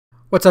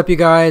What's up, you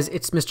guys?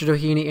 It's Mr.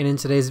 Doheny, and in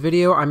today's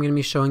video I'm going to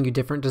be showing you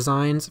different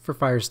designs for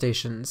fire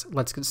stations.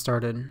 Let's get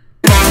started.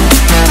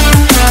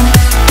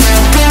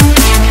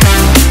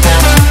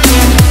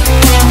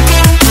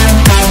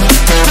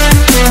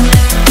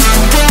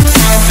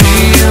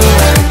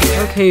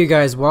 Okay, you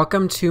guys,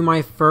 welcome to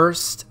my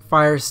first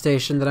fire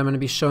station that I'm going to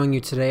be showing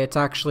you today. It's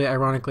actually,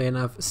 ironically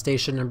enough,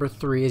 station number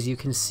 3, as you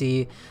can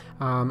see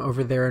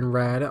over there in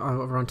red,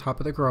 over on top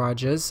of the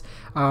garages.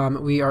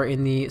 We are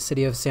in the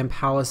city of San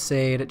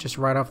Palisade, just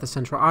right off the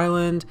Central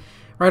Island,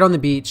 right on the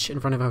beach in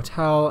front of a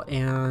hotel,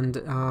 and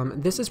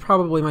this is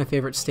probably my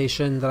favorite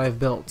station that I've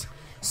built.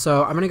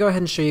 So I'm going to go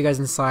ahead and show you guys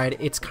inside.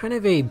 It's kind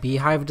of a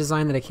beehive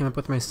design that I came up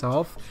with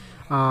myself.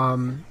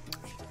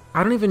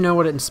 I don't even know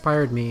what it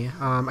inspired me.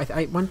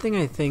 One thing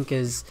I think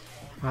is,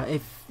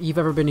 if you've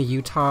ever been to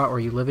Utah or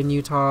you live in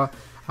Utah,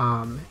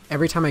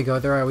 every time I go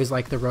there I always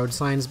like the road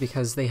signs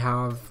because they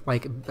have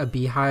like a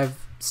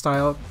beehive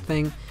style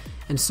thing,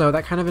 and so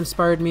that kind of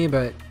inspired me,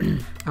 but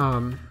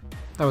that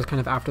was kind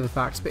of after the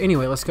fact. But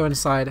anyway, let's go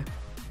inside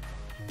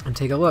and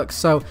take a look.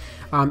 So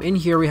in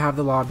here we have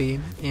the lobby,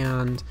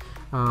 and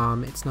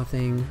it's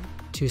nothing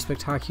too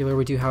spectacular.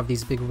 We do have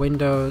these big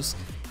windows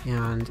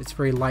and it's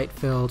very light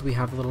filled. We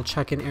have a little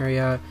check-in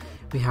area.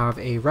 We have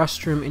a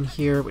restroom in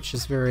here, which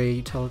is very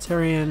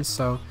utilitarian,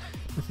 so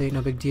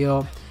no big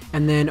deal.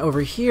 And then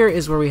over here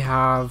is where we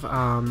have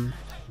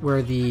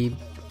where the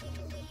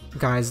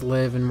guys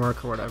live and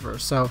work or whatever.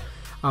 So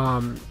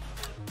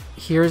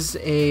here's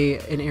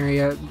an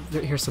area.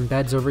 Here's some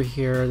beds over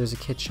here. There's a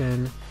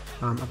kitchen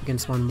up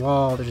against one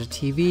wall. There's a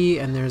TV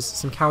and there's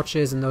some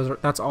couches, and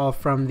that's all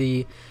from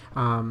the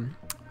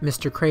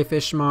Mr.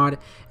 Crayfish mod.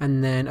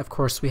 And then of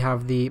course we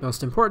have the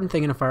most important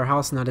thing in a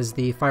firehouse, and that is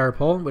the fire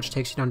pole, which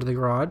takes you down to the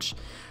garage.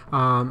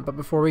 But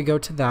before we go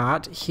to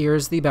that,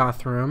 here's the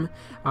bathroom.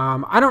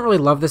 I don't really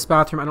love this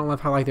bathroom. I don't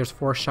love how like there's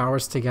 4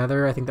 showers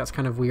together. I think that's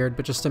kind of weird,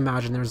 but just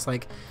imagine there's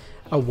like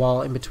a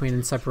wall in between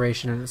and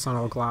separation, and it's not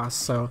all glass,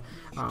 so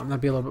that'd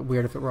be a little bit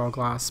weird if it were all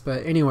glass.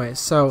 But anyway,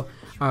 so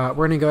we're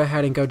gonna go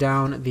ahead and go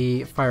down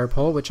the fire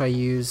pole, which I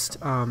used,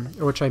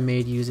 or which I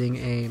made using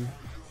a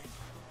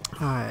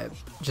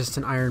just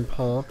an iron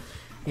pole.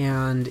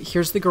 And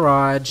here's the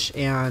garage,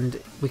 and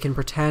we can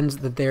pretend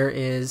that there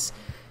is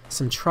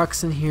some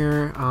trucks in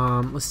here.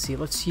 Let's see,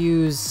 let's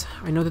use,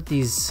 I know that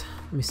these,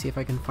 let me see if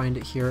I can find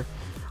it here.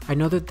 I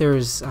know that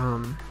there's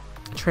a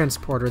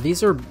transporter.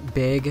 These are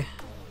big.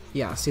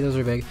 Yeah, see, those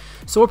are big.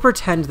 So we'll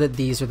pretend that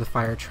these are the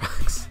fire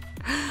trucks.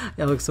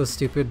 That looks so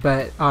stupid,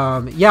 but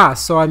yeah,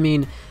 so I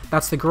mean,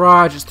 that's the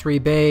garage. It's 3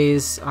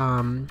 bays.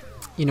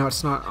 You know,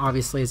 it's not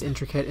obviously as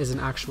intricate as an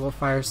actual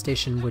fire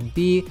station would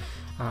be.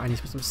 I need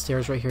to put some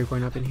stairs right here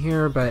going up in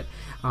here, but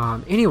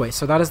anyway,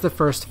 so that is the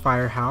first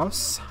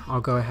firehouse. I'll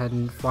go ahead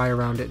and fly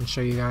around it and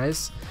show you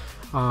guys.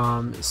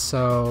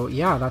 So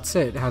yeah, that's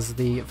it. It has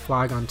the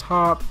flag on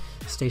top,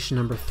 station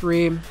number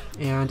 3,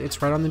 and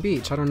it's right on the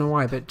beach. I don't know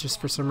why, but just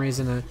for some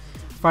reason a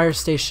fire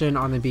station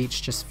on the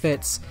beach just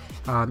fits.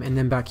 And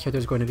then back here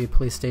there's going to be a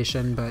police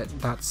station, but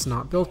that's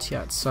not built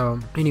yet. So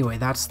anyway,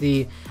 that's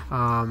the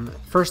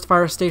first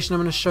fire station I'm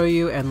going to show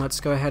you, and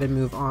let's go ahead and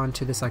move on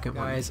to the second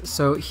one. Guys,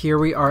 so here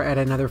we are at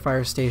another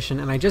fire station,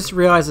 and I just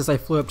realized as I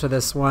flew up to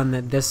this one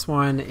that this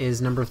one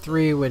is number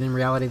 3, when in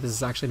reality this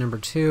is actually number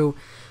 2.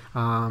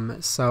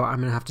 So I'm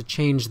gonna have to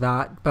change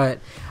that, but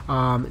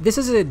this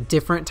is a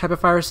different type of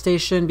fire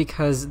station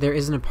because there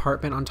is an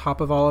apartment on top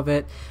of all of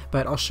it,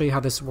 but I'll show you how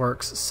this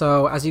works.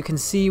 So as you can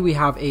see, we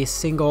have a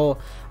single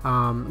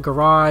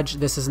garage.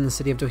 This is in the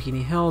city of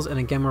Doheny Hills, and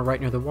again, we're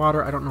right near the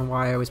water. I don't know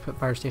why I always put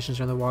fire stations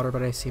near the water,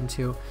 but I seem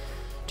to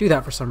do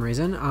that for some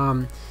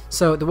reason.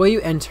 So the way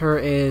you enter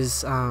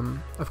is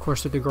of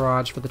course through the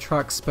garage for the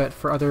trucks, but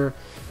for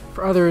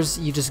others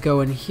you just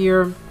go in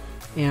here,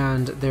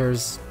 and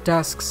there's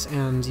desks,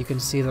 and you can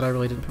see that I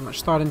really didn't put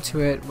much thought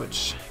into it,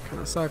 which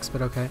kind of sucks,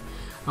 but okay.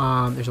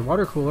 There's a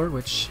water cooler,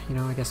 which, you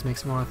know, I guess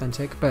makes it more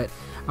authentic, but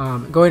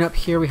going up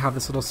here we have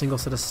this little single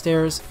set of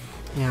stairs,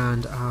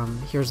 and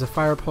here's the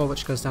fire pole,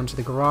 which goes down to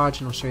the garage,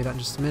 and I'll show you that in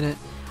just a minute.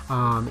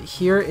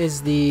 Here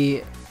is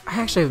the, I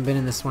actually haven't been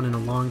in this one in a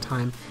long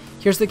time.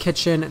 Here's the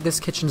kitchen.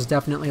 This kitchen's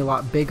definitely a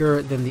lot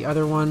bigger than the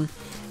other one,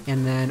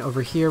 and then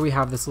over here we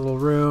have this little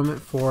room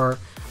for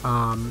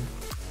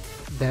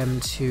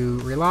them to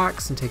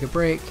relax and take a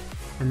break,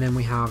 and then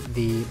we have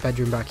the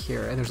bedroom back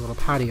here, and there's a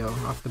little patio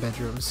off the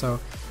bedroom, so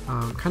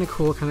kind of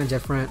cool, kind of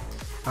different.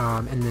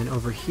 And then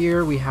over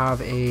here we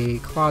have a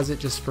closet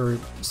just for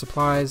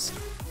supplies,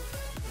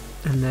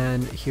 and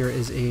then here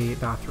is a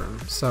bathroom.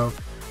 So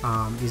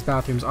these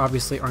bathrooms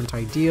obviously aren't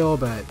ideal,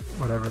 but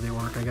whatever, they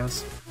work, I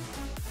guess.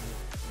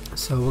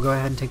 So we'll go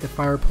ahead and take the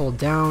fire pole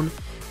down.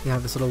 We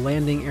have this little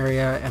landing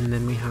area, and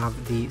then we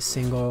have the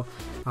single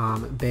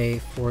bay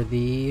for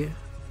the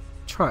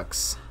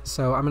trucks.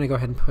 So I'm gonna go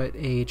ahead and put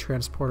a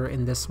transporter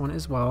in this one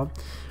as well.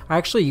 I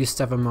actually used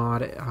to have a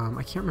mod,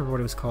 I can't remember what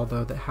it was called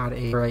though, that had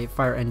a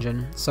fire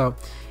engine. So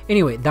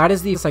anyway, that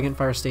is the second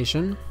fire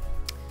station.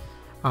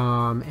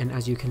 And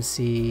as you can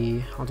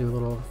see, I'll do a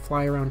little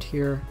fly around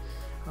here.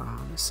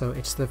 So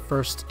it's the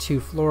first 2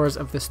 floors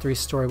of this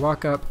 3-story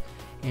walk-up,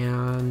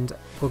 and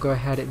we'll go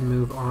ahead and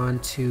move on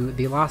to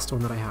the last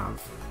one that I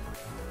have.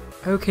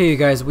 Okay, you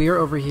guys, we are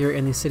over here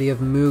in the city of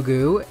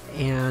Mugu,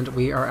 and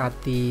we are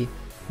at the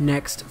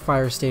next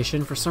fire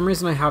station. For some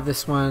reason I have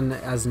this one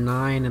as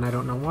 9, and I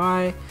don't know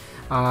why,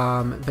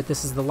 but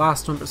this is the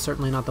last one, but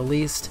certainly not the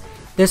least.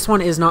 This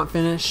one is not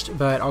finished,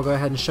 but I'll go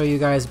ahead and show you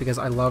guys because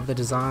I love the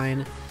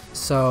design.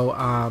 So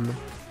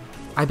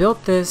I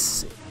built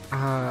this.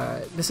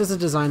 This is a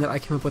design that I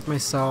came up with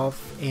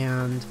myself,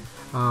 and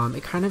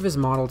it kind of is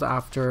modeled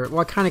after, well,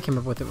 I kind of came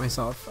up with it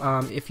myself.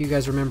 If you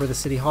guys remember the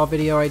City Hall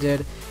video I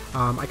did,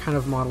 I kind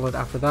of modeled it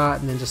after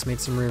that and then just made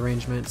some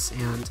rearrangements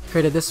and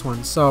created this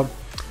one. So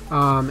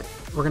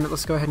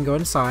let's go ahead and go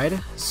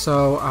inside.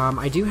 So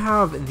I do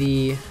have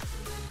the,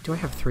 do I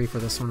have 3 for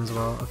this one as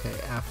well? Okay,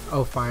 F,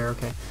 oh, fire,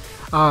 okay.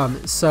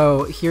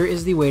 So here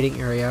is the waiting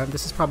area.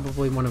 This is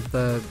probably one of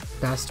the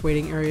best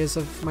waiting areas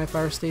of my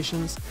fire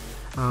stations.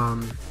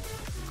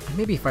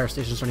 Maybe fire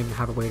stations don't even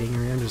have a waiting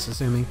area, I'm just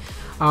assuming.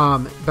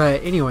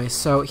 But anyway,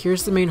 so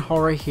here's the main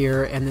hall right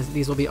here, and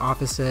these will be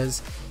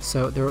offices.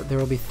 So there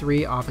will be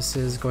 3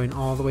 offices going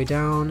all the way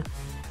down,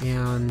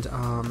 and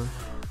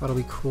that'll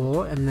be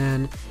cool. And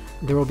then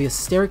there will be a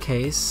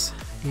staircase,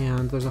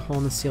 and there's a hole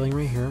in the ceiling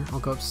right here. I'll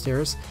go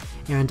upstairs.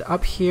 And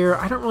up here,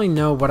 I don't really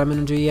know what I'm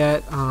going to do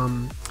yet.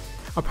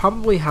 I'll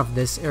probably have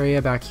this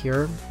area back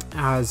here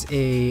as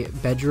a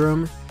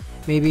bedroom,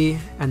 maybe,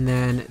 and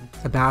then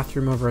a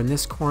bathroom over in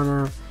this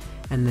corner,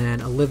 and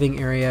then a living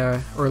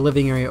area, or a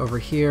living area over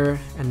here,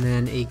 and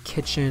then a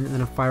kitchen, and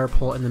then a fire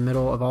pole in the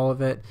middle of all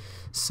of it.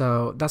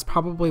 So that's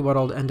probably what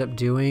I'll end up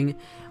doing.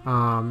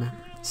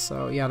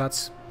 So yeah,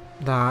 that's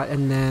that.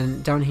 And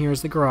then down here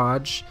is the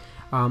garage.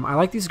 I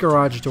like these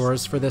garage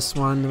doors for this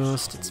one the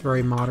most. It's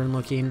very modern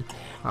looking,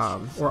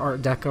 or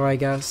Art Deco, I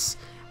guess,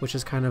 which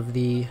is kind of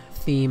the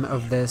theme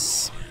of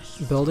this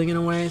building in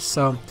a way.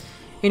 So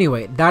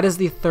anyway, that is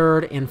the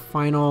 3rd and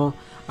final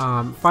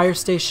fire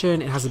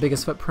station. It has the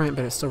biggest footprint,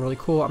 but it's still really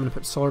cool. I'm going to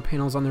put solar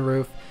panels on the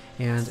roof,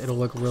 and it'll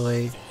look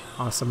really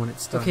awesome when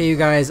it's done. Okay, you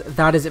guys,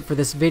 that is it for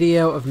this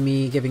video of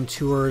me giving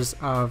tours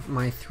of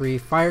my 3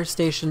 fire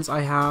stations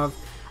I have.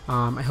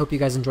 I hope you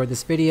guys enjoyed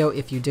this video.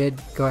 If you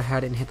did, go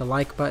ahead and hit the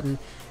like button,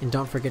 and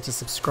don't forget to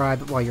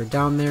subscribe while you're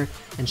down there,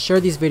 and share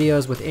these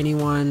videos with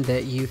anyone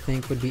that you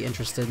think would be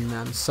interested in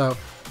them. So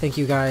thank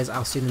you guys.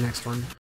 I'll see you in the next one.